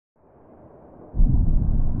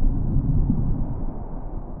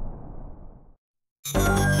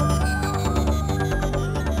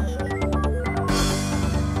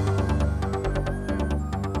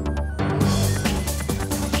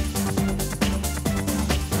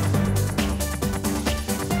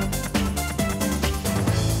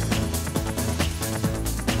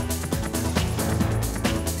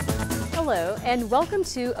and welcome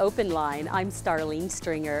to Open Line. I'm Starlene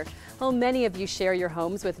Stringer. Well, many of you share your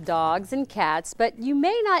homes with dogs and cats, but you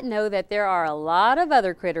may not know that there are a lot of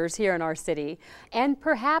other critters here in our city, and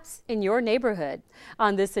perhaps in your neighborhood.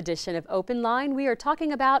 On this edition of Open Line, we are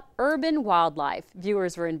talking about urban wildlife.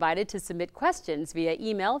 Viewers were invited to submit questions via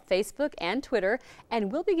email, Facebook, and Twitter,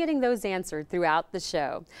 and we'll be getting those answered throughout the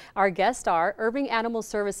show. Our guests are Irving Animal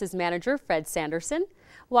Services Manager Fred Sanderson,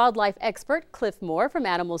 wildlife expert Cliff Moore from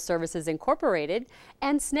Animal Services Incorporated,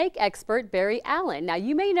 and snake expert Barry Allen. Now,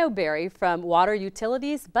 you may know Barry from Water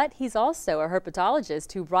Utilities, but he's also a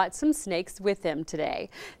herpetologist who brought some snakes with him today.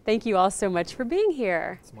 Thank you all so much for being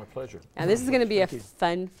here. It's my pleasure. Now, this is going to be a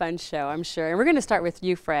fun show, I'm sure. And we're going to start with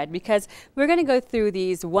you, Fred, because we're going to go through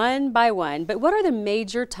these one by one. But what are the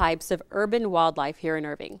major types of urban wildlife here in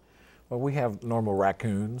Irving? Well, we have normal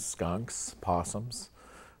raccoons, skunks, possums,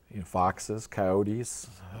 foxes, coyotes.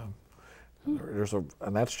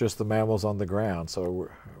 And that's just the mammals on the ground. So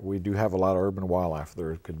we do have a lot of urban wildlife.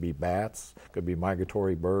 There could be bats, could be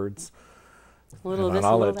migratory birds. And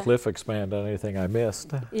I'll let Cliff expand on anything I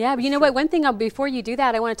missed. Yeah, but you know what? One thing, before you do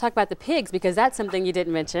that, I want to talk about the pigs, because that's something you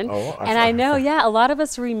didn't mention. Oh, and I know, yeah, a lot of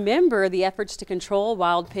us remember the efforts to control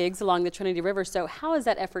wild pigs along the Trinity River. So how is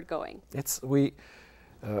that effort going?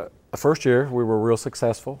 The first year we were real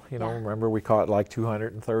successful. Remember we caught like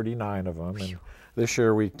 239 of them. And this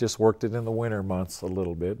year we just worked it in the winter months a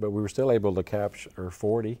little bit, but we were still able to capture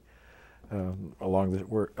 40 along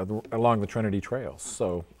the Trinity trails.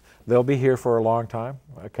 So they'll be here for a long time.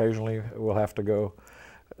 Occasionally we'll have to go,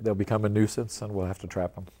 they'll become a nuisance and we'll have to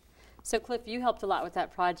trap them. So Cliff, you helped a lot with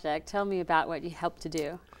that project. Tell me about what you helped to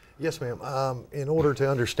do. Yes, ma'am. In order to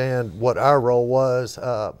understand what our role was,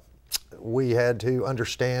 we had to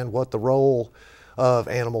understand what the role of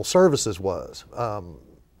animal services was.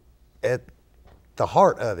 At the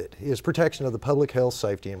heart of it is protection of the public health,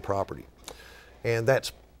 safety, and property. And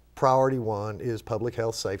that's priority one, is public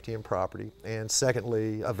health, safety, and property. And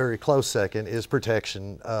secondly, a very close second, is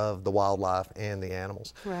protection of the wildlife and the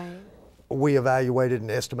animals. Right. We evaluated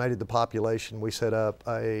and estimated the population. We set up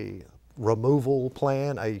a removal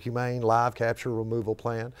plan, a humane live capture removal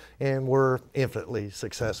plan, and we're infinitely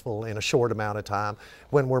successful in a short amount of time.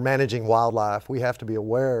 When we're managing wildlife, we have to be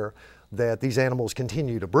aware that these animals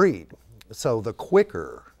continue to breed. So the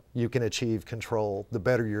quicker you can achieve control, the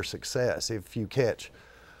better your success. If you catch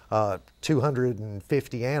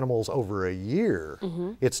 250 animals over a year,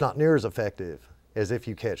 it's not near as effective as if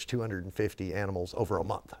you catch 250 animals over a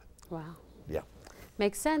month. Wow. Yeah.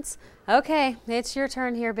 Makes sense. Okay, it's your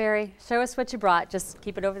turn here, Barry. Show us what you brought. Just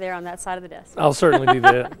keep it over there on that side of the desk. I'll certainly do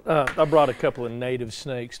that. I brought a couple of native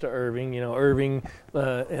snakes to Irving. Irving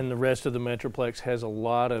and the rest of the Metroplex has a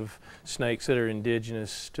lot of snakes that are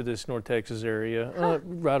indigenous to this North Texas area,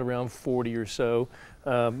 right around 40 or so.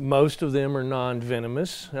 Most of them are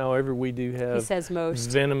non-venomous. However, we do have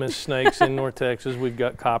venomous snakes in North Texas. We've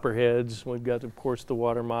got copperheads. We've got, of course, the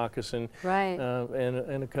water moccasin, right,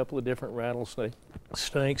 and a couple of different rattlesnakes,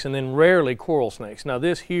 and then rarely coral snakes. Now,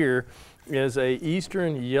 this here is a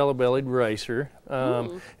eastern yellow-bellied racer.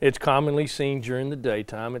 It's commonly seen during the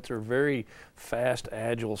daytime. It's a very fast,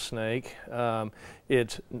 agile snake.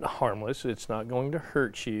 It's harmless. It's not going to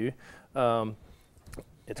hurt you.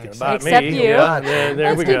 It's going to bite Except me. You. Yeah, there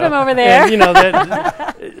Let's we keep go. him over there. And,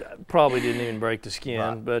 that probably didn't even break the skin.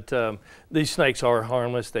 Right. But these snakes are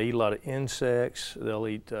harmless. They eat a lot of insects. They'll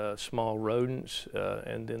eat small rodents,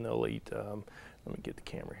 and then they'll eat. Let me get the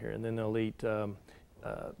camera here. And then they'll eat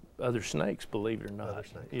other snakes, believe it or not. Other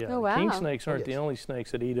snakes. Yeah. Oh, wow. King snakes aren't the only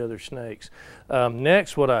snakes that eat other snakes.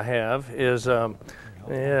 Next, what I have is.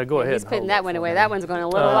 Yeah, go ahead. He's putting that one away. That one's going a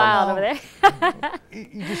little wild over there.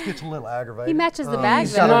 He just gets a little aggravated. He matches the bag.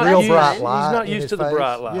 He's got a real bright light. He's not used to the face.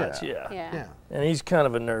 bright lights. Yeah. Yeah. And he's kind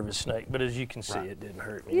of a nervous snake, but as you can see, it didn't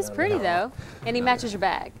hurt me. He's pretty though, and he matches your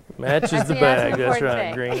bag. Matches the bag. That's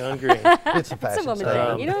right. Green on green. It's a fashion. It's a woman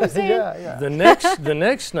thing. You know what I'm saying? Yeah. The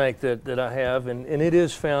next snake that I have, and it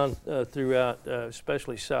is found throughout,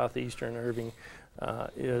 especially southeastern Irving,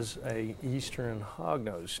 is a eastern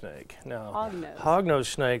hognose snake. Now, hognose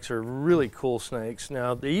snakes are really cool snakes.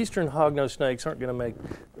 Now, the eastern hognose snakes aren't going to make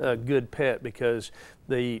a good pet because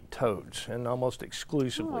they eat toads, and almost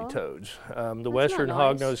exclusively toads. The western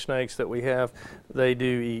hognose snakes that we have, they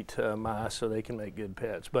do eat mice, so they can make good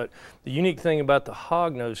pets. But the unique thing about the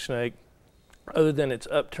hognose snake, other than its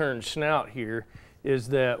upturned snout here, is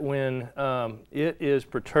that when it is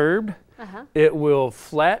perturbed, it will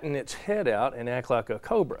flatten its head out and act like a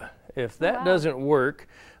cobra. If that doesn't work,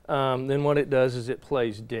 then what it does is it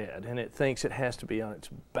plays dead, and it thinks it has to be on its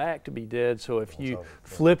back to be dead. So if you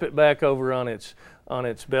flip it back over on its on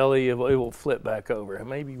its belly, it will flip back over.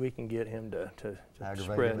 Maybe we can get him to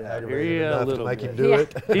spread out here. Yeah, a little make bit. him do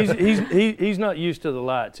it. He's not used to the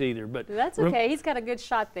lights either. But that's okay. He's got a good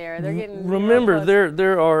shot there. They're getting remember,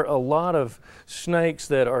 there are a lot of snakes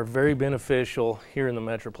that are very beneficial here in the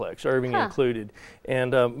Metroplex, Irving included.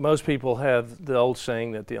 And most people have the old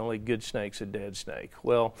saying that the only good snake's a dead snake.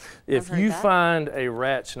 Well, if you find a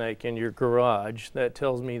rat snake in your garage, that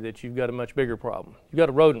tells me that you've got a much bigger problem. You've got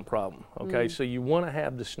a rodent problem, okay? So you want to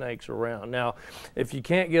have the snakes around. Now, if you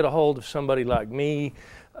can't get a hold of somebody like me,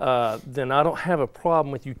 then I don't have a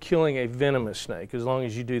problem with you killing a venomous snake as long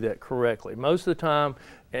as you do that correctly. Most of the time,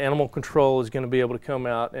 animal control is going to be able to come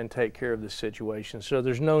out and take care of this situation, so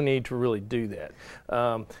there's no need to really do that.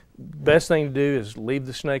 Best thing to do is leave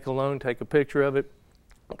the snake alone, take a picture of it,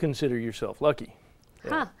 consider yourself lucky.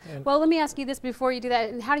 Huh. Well, let me ask you this before you do that.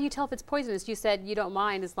 And how do you tell if it's poisonous? You said you don't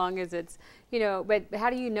mind as long as it's, but how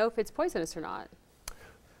do you know if it's poisonous or not?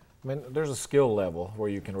 I mean, there's a skill level where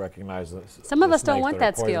you can recognize this. Some of us don't want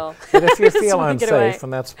that skill. But if you feel unsafe,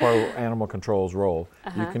 and that's part of animal control's role,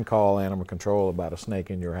 you can call animal control about a snake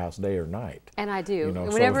in your house day or night. And I do.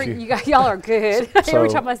 Whenever y'all are good. Every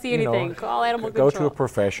time I see anything, call animal control. Go to a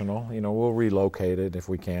professional. We'll relocate it if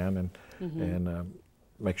we can, and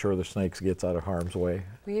make sure the snakes gets out of harm's way.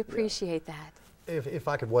 We appreciate that. If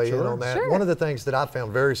I could weigh in on that, one of the things that I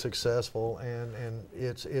found very successful, and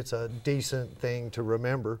it's a decent thing to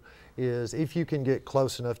remember, is if you can get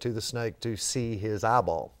close enough to the snake to see his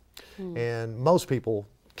eyeball. And most people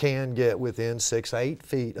can get within 6 to 8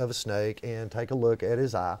 feet of a snake and take a look at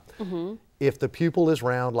his eye. If the pupil is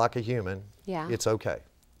round like a human, it's okay.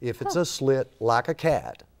 If it's a slit like a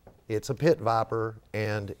cat, it's a pit viper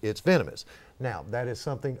and it's venomous. Now, that is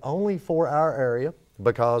something only for our area,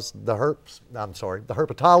 because the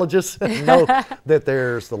herpetologists know that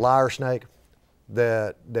there's the lyre snake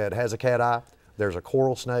that has a cat eye, there's a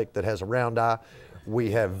coral snake that has a round eye.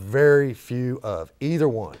 We have very few of either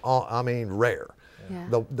one, I mean rare.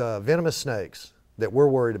 The venomous snakes that we're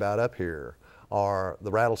worried about up here are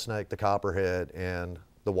the rattlesnake, the copperhead, and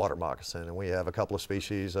the water moccasin. And we have a couple of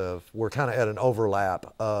species we're kind of at an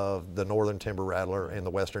overlap of the northern timber rattler and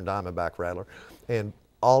the western diamondback rattler. And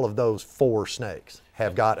all of those 4 snakes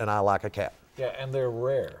have got an eye like a cat. Yeah, and they're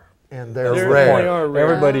rare. And they're rare. They are rare.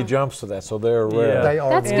 Everybody jumps to that, so they're rare. They are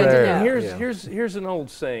That's rare. good to know. Here's an old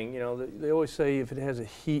saying. They always say if it has a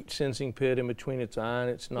heat-sensing pit in between its eye and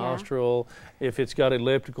its nostril, if it's got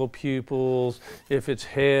elliptical pupils, if its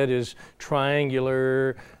head is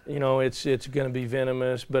triangular, it's going to be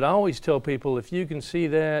venomous. But I always tell people, if you can see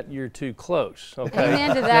that, you're too close. Okay.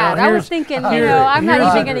 Amen to that. I was thinking, I'm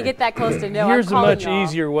not even going to get that close to know. Here's a much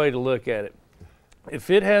easier way to look at it. If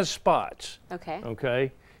it has spots,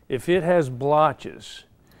 okay, if it has blotches,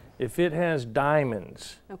 if it has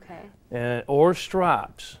diamonds, or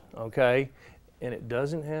stripes, okay, and it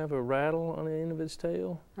doesn't have a rattle on the end of its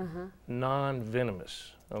tail,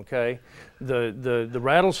 non-venomous, okay? The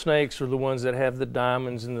rattlesnakes are the ones that have the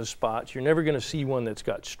diamonds and the spots. You're never going to see one that's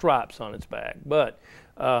got stripes on its back, but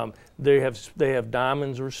they have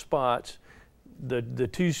diamonds or spots. The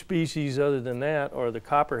 2 species other than that are the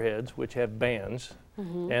copperheads, which have bands,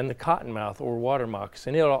 and the cottonmouth or water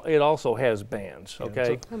moccasin. It also has bands.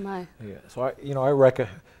 Okay. Oh my. Yeah. So I reckon.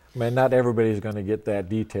 I mean, not everybody's going to get that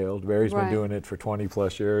detailed. Barry's been doing it for 20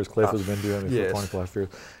 plus years. Cliff has been doing it for 20 plus years.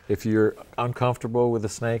 If you're uncomfortable with a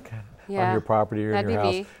snake on your property or in your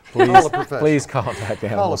house, please contact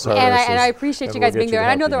Animal Services. And I appreciate you guys being there.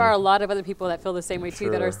 And I know there are a lot of other people that feel the same way too,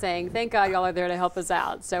 that are saying, thank God y'all are there to help us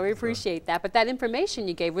out. So we appreciate that. But that information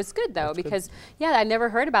you gave was good though, because I never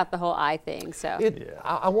heard about the whole eye thing. So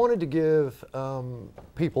I wanted to give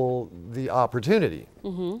people the opportunity,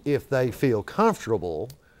 if they feel comfortable,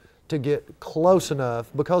 to get close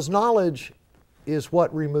enough, because knowledge is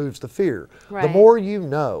what removes the fear. The more you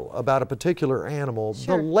know about a particular animal,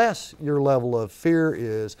 the less your level of fear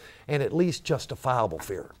is, and at least justifiable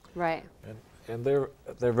fear. Right. And they're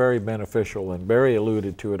very beneficial, and Barry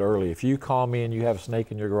alluded to it early. If you call me and you have a snake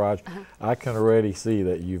in your garage, I can already see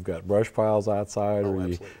that you've got brush piles outside, or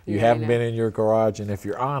you haven't been in your garage, and if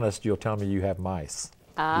you're honest, you'll tell me you have mice.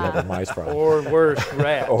 You have a mice problem. Or worse,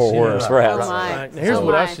 rats. Or worse, rats. Right. Here's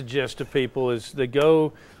what I suggest to people is they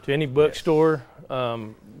go to any bookstore.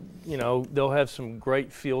 They'll have some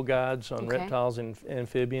great field guides on reptiles and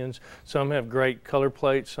amphibians. Some have great color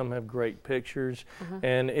plates, some have great pictures,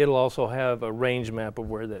 and it'll also have a range map of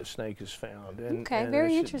where that snake is found. And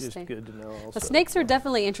very interesting. It's good to know also. The snakes are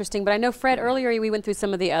definitely interesting, but I know, Fred, earlier we went through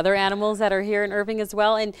some of the other animals that are here in Irving as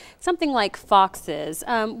well, and something like foxes.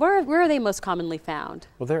 Where are they most commonly found?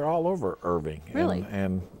 Well, they're all over Irving. Really?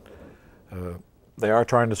 And they are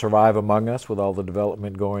trying to survive among us with all the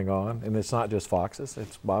development going on, and it's not just foxes.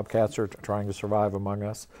 It's bobcats are trying to survive among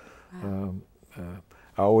us. Wow.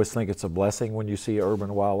 I always think it's a blessing when you see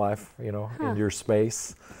urban wildlife, you know, in your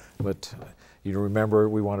space. But you remember,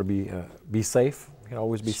 we want to be safe. You can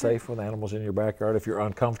always be safe with animals in your backyard. If you're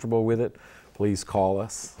uncomfortable with it, please call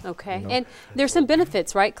us. Okay. You know. And there's some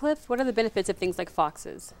benefits, right, Cliff? What are the benefits of things like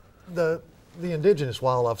foxes? The indigenous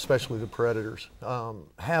wildlife, especially the predators,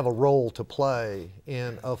 have a role to play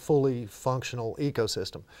in a fully functional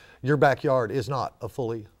ecosystem. Your backyard is not a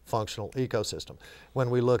fully functional ecosystem. When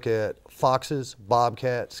we look at foxes,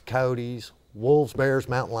 bobcats, coyotes, wolves, bears,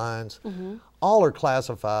 mountain lions, all are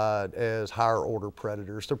classified as higher order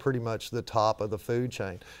predators. They're pretty much the top of the food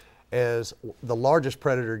chain. As the largest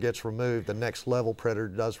predator gets removed, the next level predator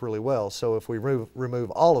does really well. So if we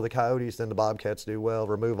remove all of the coyotes, then the bobcats do well.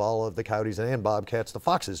 Remove all of the coyotes and bobcats, the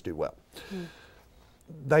foxes do well.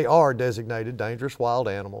 They are designated dangerous wild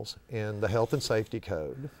animals in the Health and Safety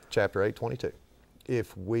Code, Chapter 822.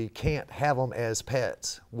 If we can't have them as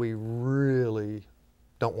pets, we really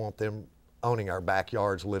don't want them owning our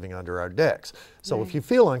backyards, living under our decks. So if you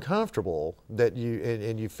feel uncomfortable that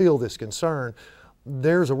and you feel this concern,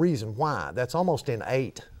 there's a reason why. That's almost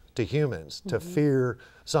innate to humans to fear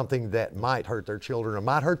something that might hurt their children or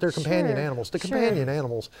might hurt their companion animals. The companion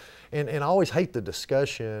animals, and I always hate the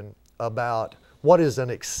discussion about what is an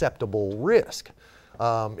acceptable risk.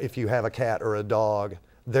 If you have a cat or a dog,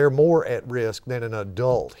 they're more at risk than an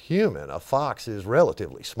adult human. A fox is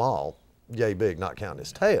relatively small, yay big, not counting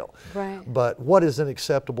his tail. Right. But what is an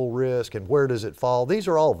acceptable risk and where does it fall? These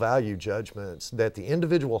are all value judgments that the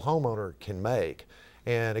individual homeowner can make.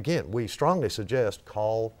 And again, we strongly suggest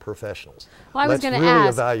call professionals. Well, I was going to really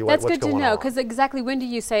ask. evaluate That's what's good to going know, on. because exactly when do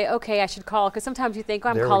you say, okay, I should call? Because sometimes you think, oh,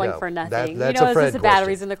 I'm There we calling go. for nothing. That's you know, a is Fred this a bad question.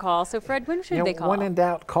 reason to call? So Fred, when should they call? When in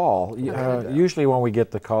doubt, call. Usually when we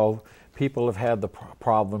get the call, people have had the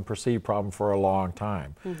perceived problem for a long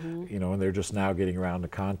time, you know, and they're just now getting around to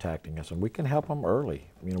contacting us, and we can help them early.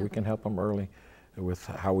 You know, we can help them early with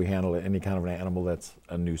how we handle any kind of an animal that's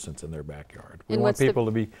a nuisance in their backyard. We want people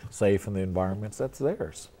to be safe in the environments that's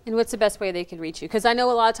theirs. And what's the best way they can reach you? Because I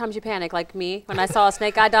know a lot of times you panic, like me. When I saw a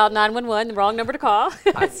snake, I dialed 911, the wrong number to call.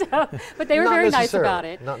 But they were very nice about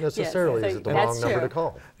it. Not necessarily is it the wrong number to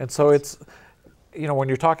call. And so it's, you know, when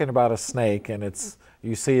you're talking about a snake and it's,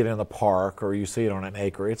 you see it in the park or you see it on an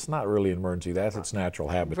acre, it's not really an emergency. That's its natural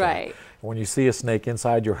habitat. Right. When you see a snake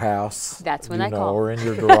inside your house, that's when I call. Or in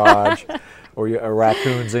your garage, or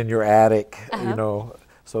raccoons in your attic, you know.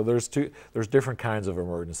 So there's different kinds of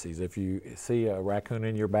emergencies. If you see a raccoon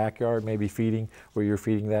in your backyard, maybe feeding where you're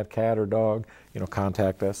feeding that cat or dog, you know,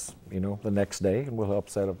 contact us, you know, the next day, and we'll help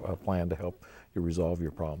set up a plan to help you resolve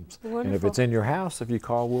your problems. Wonderful. And if it's in your house, if you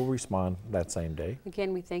call, we'll respond that same day.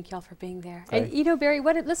 Again, we thank y'all for being there. Okay. And you know, Barry,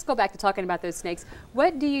 let's go back to talking about those snakes.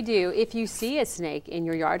 What do you do if you see a snake in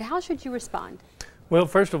your yard? How should you respond? Well,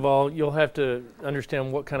 first of all, you'll have to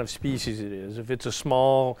understand what kind of species it is. If it's a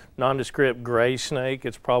small, nondescript gray snake,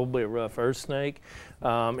 it's probably a rough earth snake.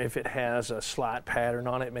 If it has a slight pattern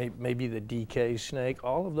on it, maybe the DK snake.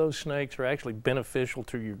 All of those snakes are actually beneficial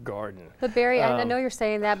to your garden. But Barry, I know you're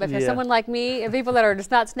saying that, but for someone like me, and people that are just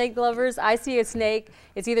not snake lovers, I see a snake,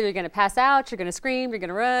 it's either you're going to pass out, you're going to scream, you're going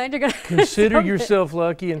to run, you're going to consider yourself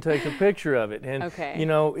lucky and take a picture of it. And you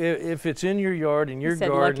know, if it's in your yard and you're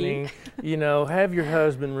gardening, you know, have your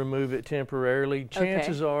husband remove it temporarily.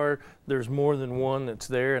 Chances are there's more than one that's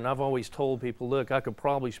there, and I've always told people, look, I could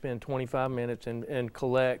probably spend 25 minutes and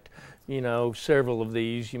collect, you know, several of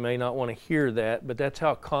these. You may not want to hear that, but that's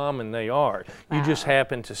how common they are. You just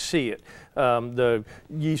happen to see it. The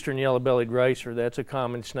eastern yellow-bellied racer, that's a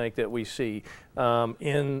common snake that we see.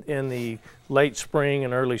 In the late spring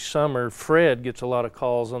and early summer, Fred gets a lot of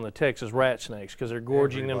calls on the Texas rat snakes because they're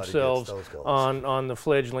gorging themselves on the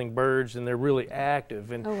fledgling birds, and they're really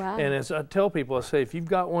active. And, and as I tell people, I say, if you've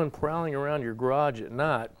got one prowling around your garage at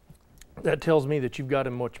night, that tells me that you've got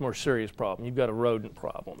a much more serious problem. You've got a rodent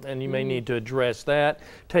problem, and you may need to address that,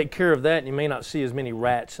 take care of that, and you may not see as many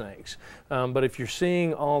rat snakes. But if you're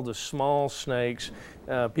seeing all the small snakes,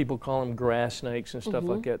 people call them grass snakes and stuff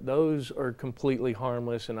like that, those are completely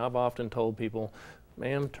harmless, and I've often told people,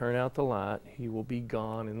 ma'am, turn out the light. He will be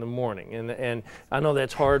gone in the morning. And I know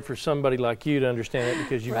that's hard for somebody like you to understand that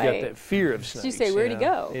because you've got that fear of snakes. You say, where'd he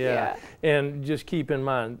go? Yeah. And just keep in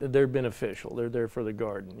mind, they're beneficial. They're there for the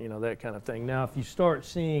garden, you know, that kind of thing. Now, if you start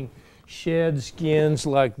seeing shed skins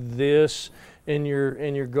like this in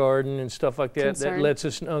your garden and stuff like that, that lets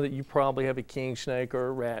us know that you probably have a king snake or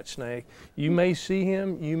a rat snake. You may see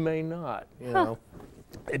him, you may not, you know.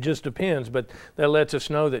 It just depends, but that lets us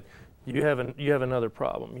know that you have another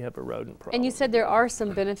problem. You have a rodent problem. And you said there are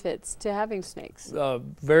some benefits to having snakes.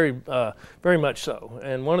 Very much so.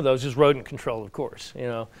 And one of those is rodent control, of course. You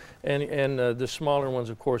know, and the smaller ones,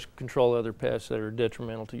 of course, control other pests that are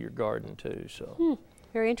detrimental to your garden too. So.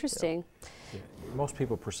 Very interesting. Yeah. Most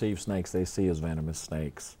people perceive snakes they see as venomous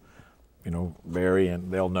snakes. You know,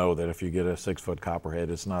 and they'll know that if you get a 6-foot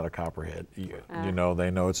copperhead, it's not a copperhead. You know,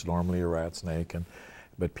 they know it's normally a rat snake,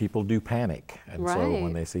 but people do panic, and so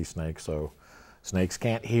when they see snakes, snakes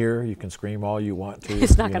can't hear. You can scream all you want to.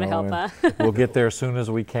 It's not going to help, huh? We'll get there as soon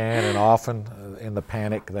as we can, and often in the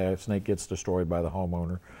panic, the snake gets destroyed by the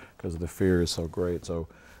homeowner because the fear is so great. So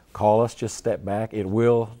call us, just step back. It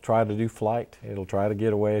will try to do flight. It'll try to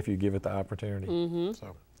get away if you give it the opportunity.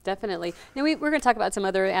 So. Definitely. Now we're going to talk about some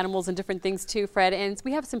other animals and different things too, Fred, and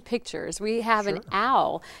we have some pictures. We have an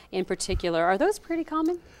owl in particular. Are those pretty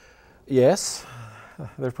common? Yes,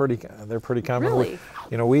 they're pretty common. Really?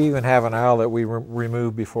 You know, we even have an owl that we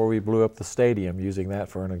removed before we blew up the stadium, using that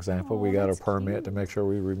for an example. We got a permit to make sure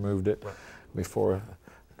we removed it before,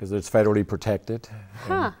 because it's federally protected.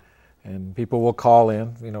 And people will call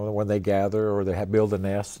in, you know, when they gather or they build a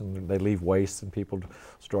nest and they leave waste in people's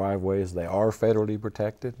driveways. They are federally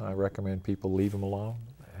protected. I recommend people leave them alone.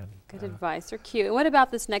 Good advice. They're cute. And what about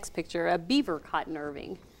this next picture, a beaver caught in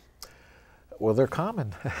Irving? Well, they're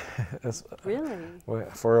common. Really?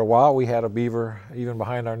 For a while, we had a beaver, even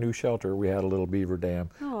behind our new shelter, we had a little beaver dam.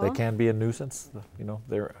 They can be a nuisance. You know,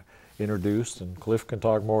 they're introduced, and Cliff can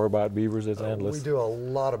talk more about beavers. It's endless. We do a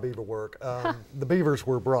lot of beaver work. The beavers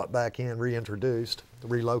were brought back in, reintroduced,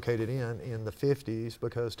 relocated in the 50s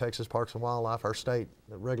because Texas Parks and Wildlife, our state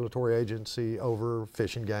regulatory agency over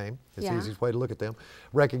fish and game, it's the easiest way to look at them,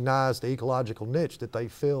 recognized the ecological niche that they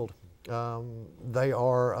filled. They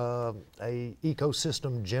are a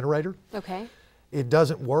ecosystem generator. Okay. It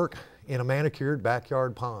doesn't work in a manicured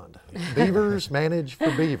backyard pond. Beavers manage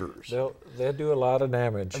for beavers. They'll do a lot of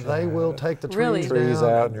damage. They will take the Really? trees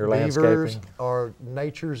out in your Beavers landscaping. are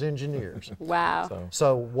nature's engineers. Wow.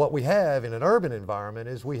 So what we have in an urban environment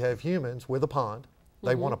is we have humans with a pond.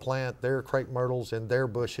 They want to plant their crepe myrtles and their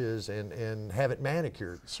bushes and have it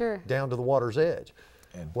manicured down to the water's edge.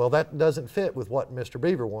 Well, that doesn't fit with what Mr.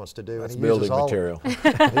 Beaver wants to do. That's and building material.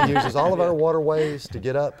 He uses all of our waterways to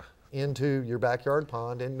get up into your backyard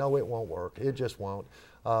pond, and no, it won't work. It just won't.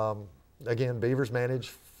 Again, beavers manage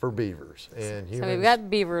for beavers, and humans. So we've got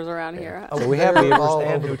beavers around here. So we have beavers all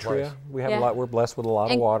and over the nutria. place. We have a lot. We're blessed with a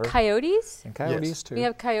lot of water. Coyotes? And coyotes too. We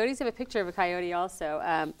have coyotes. We have a picture of a coyote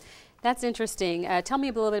also. That's interesting. Tell me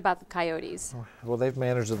a little bit about the coyotes. Well, they've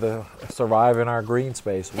managed to survive in our green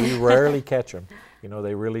space. We rarely catch them. You know,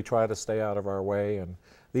 they really try to stay out of our way. And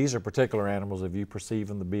these are particular animals. If you perceive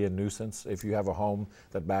them to be a nuisance, if you have a home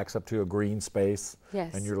that backs up to a green space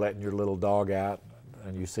and you're letting your little dog out,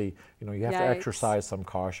 and you see, you know, you have to exercise some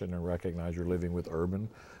caution and recognize you're living with urban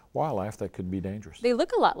wildlife that could be dangerous. They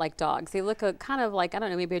look a lot like dogs. They look kind of like, I don't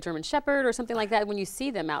know, maybe a German Shepherd or something like that when you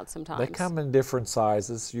see them out sometimes. They come in different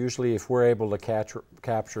sizes. Usually if we're able to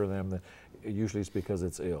capture them, usually it's because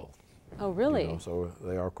it's ill. Oh, really? You know, so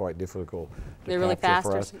they are quite difficult to They're really fast.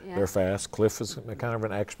 for us. They're fast. Cliff is kind of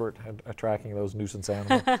an expert at tracking those nuisance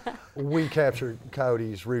animals. We capture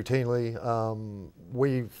coyotes routinely.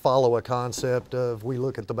 We follow a concept of, we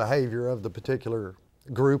look at the behavior of the particular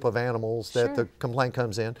group of animals that the complaint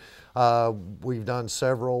comes in. We've done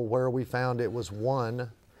several where we found it was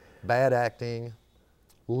one bad acting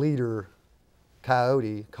leader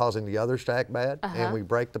coyote causing the others to act bad, and we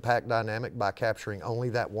break the pack dynamic by capturing only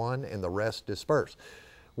that one and the rest disperse.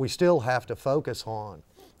 We still have to focus on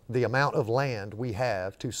the amount of land we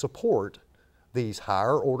have to support these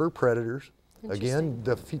higher order predators. Again,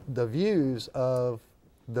 the views of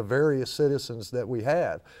the various citizens that we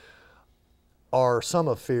have are some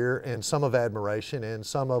of fear and some of admiration and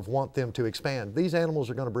some of want them to expand. These animals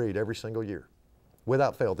are going to breed every single year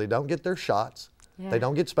without fail. They don't get their shots. They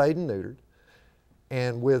don't get spayed and neutered.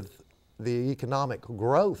 And with the economic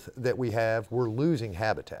growth that we have, we're losing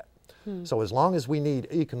habitat. So as long as we need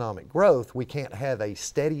economic growth, we can't have a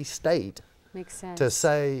steady state to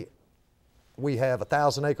say we have a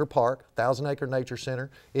 1,000-acre park, 1,000-acre nature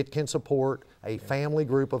center. It can support a family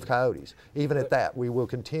group of coyotes. Even at that, we will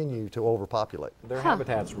continue to overpopulate. Their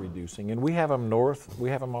habitat's reducing, and we have them north. We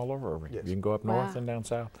have them all over Irving. You can go up north and down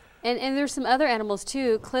south. And there's some other animals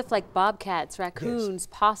too, Cliff, like bobcats, raccoons,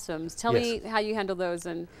 possums. Tell me how you handle those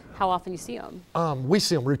and how often you see them. We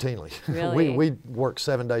see them routinely. Really? we work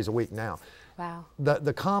 7 days a week now. Wow.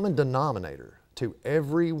 The common denominator to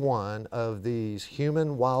every one of these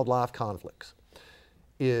human-wildlife conflicts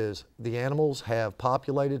is the animals have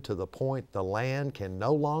populated to the point the land can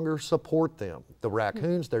no longer support them. The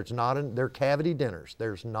raccoons, they're cavity dinners.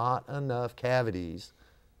 There's not enough cavities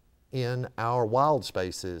in our wild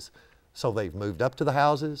spaces, so they've moved up to the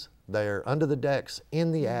houses, they're under the decks,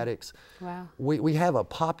 in the attics. Wow. We have a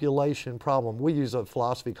population problem. We use a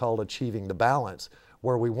philosophy called achieving the balance,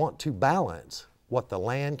 where we want to balance what the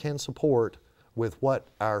land can support with what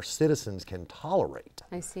our citizens can tolerate.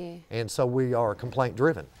 I see. And so we are complaint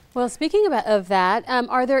driven. Well, speaking of that,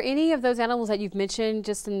 are there any of those animals that you've mentioned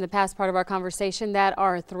just in the past part of our conversation that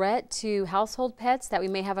are a threat to household pets that we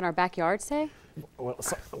may have in our backyard, say? Well,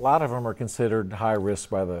 a lot of them are considered high risk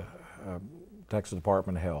by the Texas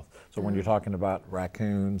Department of Health. So when you're talking about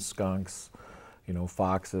raccoons, skunks,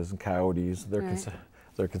 foxes and coyotes,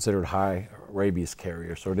 they're considered high rabies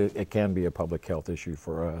carriers, so it can be a public health issue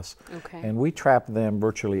for us. Okay. And we trap them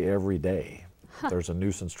virtually every day. There's a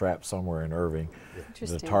nuisance trap somewhere in Irving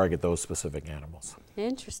to target those specific animals.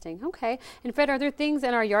 Interesting. Okay. And Fred, are there things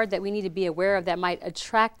in our yard that we need to be aware of that might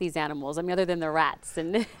attract these animals? I mean, other than the rats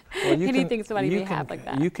and anything somebody may have like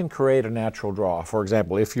that? You can create a natural draw. For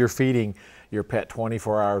example, if you're feeding your pet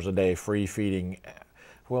 24 hours a day, free feeding,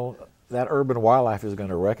 well, that urban wildlife is going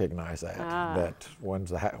to recognize that. That when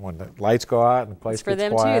the lights go out and the place gets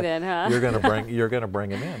quiet, for them too, then, huh? you're going to bring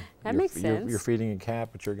them in. That makes sense. You're feeding a cat,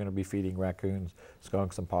 but you're going to be feeding raccoons,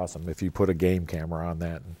 skunks, and possum if you put a game camera on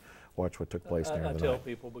that and watch what took place during the night. I tell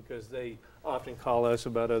people, because they often call us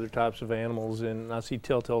about other types of animals, and I see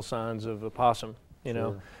telltale signs of a possum.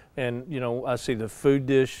 And I see the food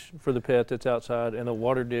dish for the pet that's outside and the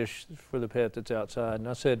water dish for the pet that's outside. And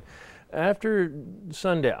I said, after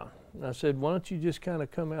sundown, I said, why don't you just kind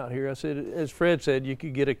of come out here? I said, as Fred said, you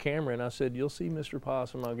could get a camera. And I said, you'll see Mr.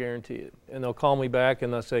 Possum, I'll guarantee it. And they'll call me back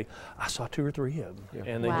and they'll say, I saw 2 or 3 of them. Yeah.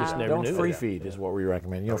 And they just never knew. Don't free feed is what we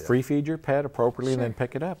recommend. Free feed your pet appropriately and then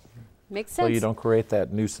pick it up. Makes sense. So you don't create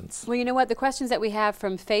that nuisance. Well, you know what? The questions that we have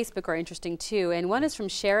from Facebook are interesting too. And one is from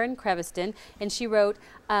Sharon Creviston. And she wrote,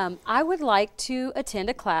 I would like to attend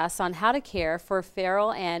a class on how to care for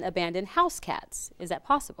feral and abandoned house cats. Is that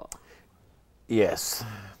possible? Yes.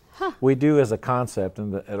 We do, as a concept,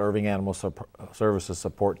 at Irving Animal Services,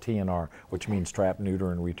 support TNR, which means trap,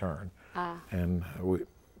 neuter, and return. And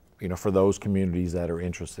for those communities that are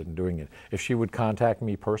interested in doing it, if she would contact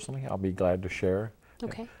me personally, I'll be glad to share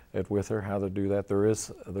it with her how to do that. There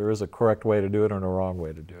is a correct way to do it and a wrong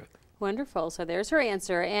way to do it. Wonderful. So there's her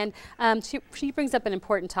answer. And she brings up an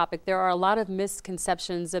important topic. There are a lot of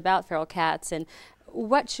misconceptions about feral cats, and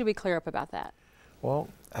what should we clear up about that? Well,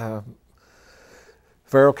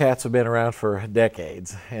 feral cats have been around for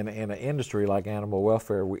decades, and in an industry like animal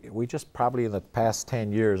welfare, we just probably in the past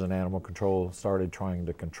 10 years in animal control started trying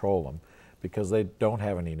to control them because they don't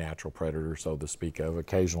have any natural predators, so to speak of,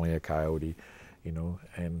 occasionally a coyote,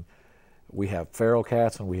 and we have feral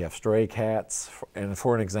cats and we have stray cats. And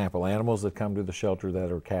for an example, animals that come to the shelter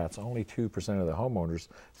that are cats, only 2% of the homeowners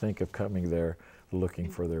think of coming there looking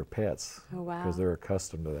for their pets because they're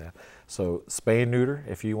accustomed to that. So spay and neuter,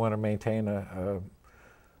 if you want to maintain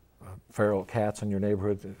feral cats in your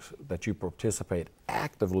neighborhood, that you participate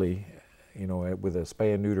actively, with a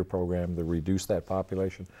spay and neuter program to reduce that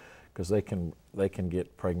population, because they can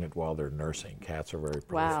get pregnant while they're nursing. Cats are very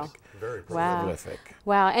prolific. Very prolific.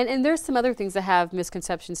 Wow. And there's some other things that have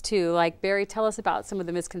misconceptions too. Like, Barry, tell us about some of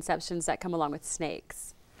the misconceptions that come along with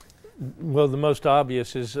snakes. Well, the most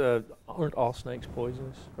obvious is, aren't all snakes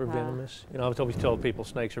poisonous or venomous? I always tell people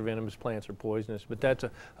snakes are venomous, plants are poisonous, but that's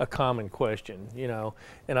a common question,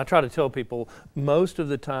 And I try to tell people most of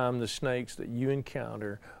the time the snakes that you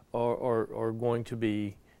encounter are going to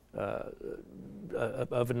be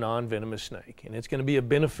of a non-venomous snake, and it's going to be a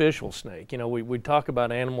beneficial snake. We talk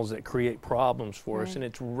about animals that create problems for us, and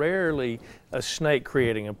it's rarely a snake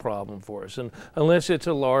creating a problem for us, and unless it's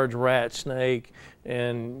a large rat snake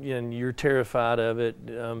and you're terrified of it,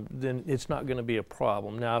 then it's not going to be a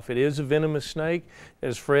problem. Now, if it is a venomous snake,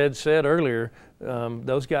 as Fred said earlier,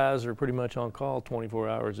 those guys are pretty much on call 24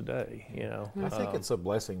 hours a day. I think it's a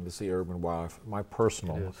blessing to see urban wildlife. My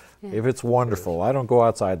personal, if it's wonderful, I don't go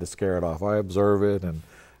outside to scare it off. I observe it, and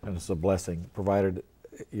it's a blessing, provided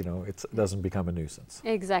it doesn't become a nuisance.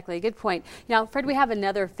 Exactly. Good point. Now, Fred, we have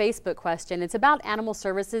another Facebook question. It's about animal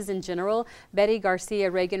services in general. Betty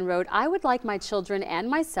Garcia Reagan wrote, I would like my children and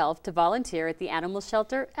myself to volunteer at the animal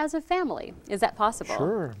shelter as a family. Is that possible?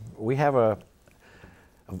 Sure. We have a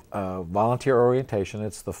volunteer orientation.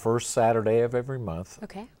 It's the first Saturday of every month.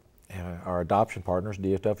 Okay. Our adoption partners,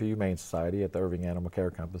 DFW Humane Society at the Irving Animal Care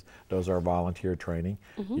Campus, does our volunteer training.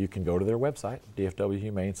 You can go to their website, DFW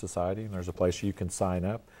Humane Society, and there's a place you can sign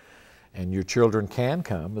up. And your children can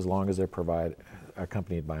come as long as they're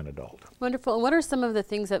accompanied by an adult. Wonderful. And what are some of the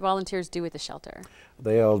things that volunteers do at the shelter?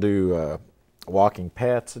 They'll do walking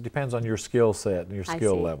pets. It depends on your skill set and your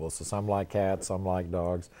skill level. So some like cats, some like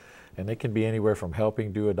dogs. And it can be anywhere from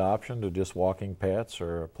helping do adoption to just walking pets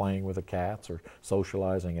or playing with the cats or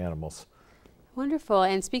socializing animals. Wonderful.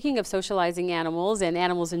 And speaking of socializing animals and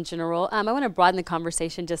animals in general, I want to broaden the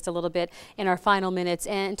conversation just a little bit in our final minutes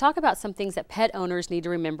and talk about some things that pet owners need to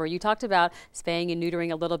remember. You talked about spaying and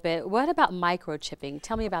neutering a little bit. What about microchipping?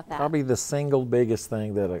 Tell me about that. Probably the single biggest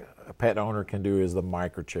thing that a pet owner can do is the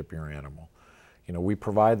microchip your animal. You know, we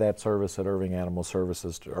provide that service at Irving Animal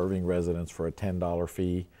Services to Irving residents for a $10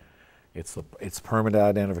 fee. It's permanent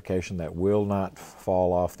identification that will not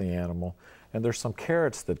fall off the animal. And there's some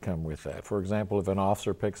carrots that come with that. For example, if an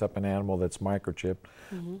officer picks up an animal that's microchipped,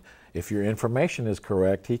 if your information is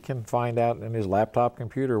correct, he can find out in his laptop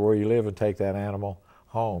computer where you live and take that animal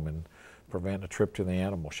home and prevent a trip to the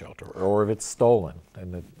animal shelter. Or if it's stolen,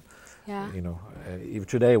 and you know, even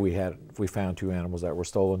today we found 2 animals that were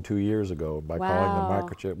stolen 2 years ago. By calling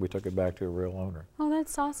the microchip, we took it back to a real owner. Oh,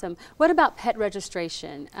 that's awesome. What about pet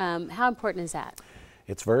registration? How important is that?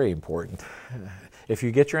 It's very important. If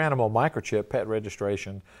you get your animal microchip, pet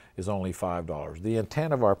registration is only $5. The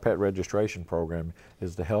intent of our pet registration program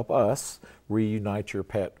is to help us reunite your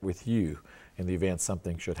pet with you in the event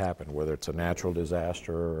something should happen, whether it's a natural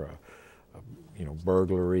disaster or you know,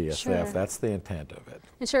 burglary, a theft. That's the intent of it.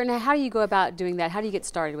 And sure. Now, how do you go about doing that? How do you get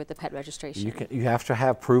started with the pet registration? You have to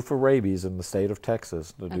have proof of rabies in the state of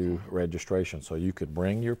Texas to do registration. So you could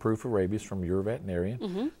bring your proof of rabies from your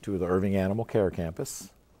veterinarian to the Irving Animal Care Campus,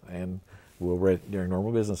 and we'll during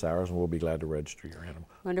normal business hours, and we'll be glad to register your animal.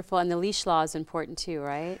 Wonderful. And the leash law is important too,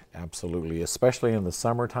 right? Absolutely. Especially in the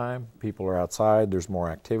summertime, people are outside. There's more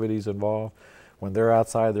activities involved. When they're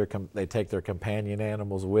outside, they take their companion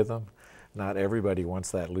animals with them. Not everybody wants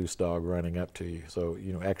that loose dog running up to you. So,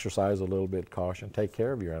 you know, exercise a little bit, caution, take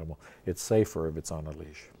care of your animal. It's safer if it's on a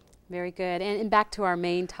leash. Very good. And back to our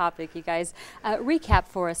main topic, you guys. Recap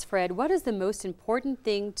for us, Fred. What is the most important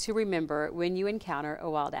thing to remember when you encounter a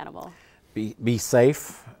wild animal? Be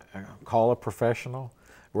safe, call a professional,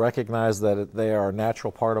 recognize that they are a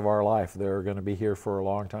natural part of our life. They're going to be here for a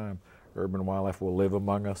long time. Urban wildlife will live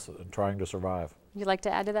among us trying to survive. You'd like to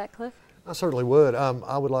add to that, Cliff? I certainly would.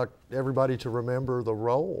 I would like everybody to remember the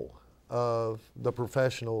role of the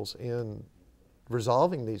professionals in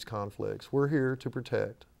resolving these conflicts. We're here to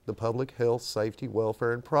protect the public health, safety,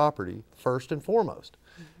 welfare, and property, first and foremost.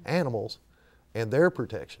 Animals and their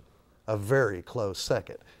protection, a very close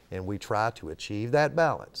second. And we try to achieve that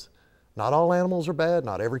balance. Not all animals are bad.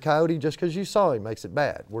 Not every coyote, just because you saw him, makes it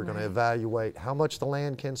bad. We're going to evaluate how much the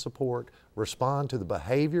land can support, respond to the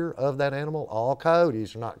behavior of that animal. All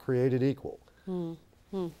coyotes are not created equal.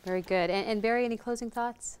 Very good. And Barry, any closing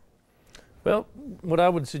thoughts? Well, what I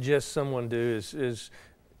would suggest someone do is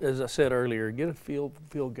as I said earlier, get a field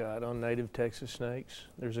guide on native Texas snakes.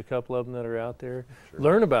 There's a couple of them that are out there.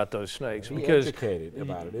 Learn about those snakes, because educated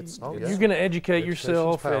about it. You're going to educate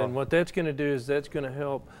yourself, and what that's going to do is that's going to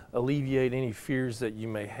help alleviate any fears that you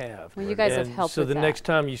may have. Well, you guys have helped so with the that. next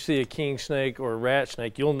time you see a king snake or a rat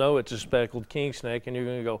snake, you'll know it's a speckled king snake, and you're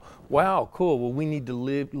going to go, wow, cool, well, we need to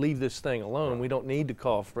leave this thing alone. We don't need to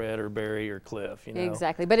call Fred or Barry or Cliff. You know?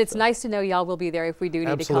 Exactly, but it's nice to know y'all will be there if we do need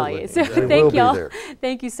Absolutely. to call you. So thank y'all.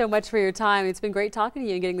 Thank you so much for your time. It's been great talking to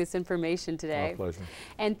you and getting this information today. My pleasure.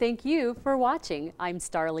 And thank you for watching. I'm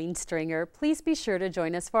Starlene Stringer. Please be sure to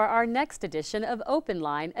join us for our next edition of Open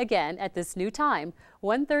Line, again at this new time,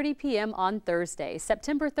 1:30 p.m. on Thursday,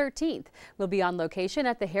 September 13th. We'll be on location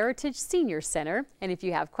at the Heritage Senior Center. And if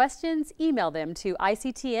you have questions, email them to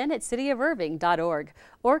ictn@cityofirving.org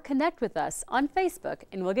or connect with us on Facebook,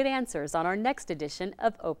 and we'll get answers on our next edition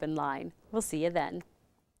of Open Line. We'll see you then.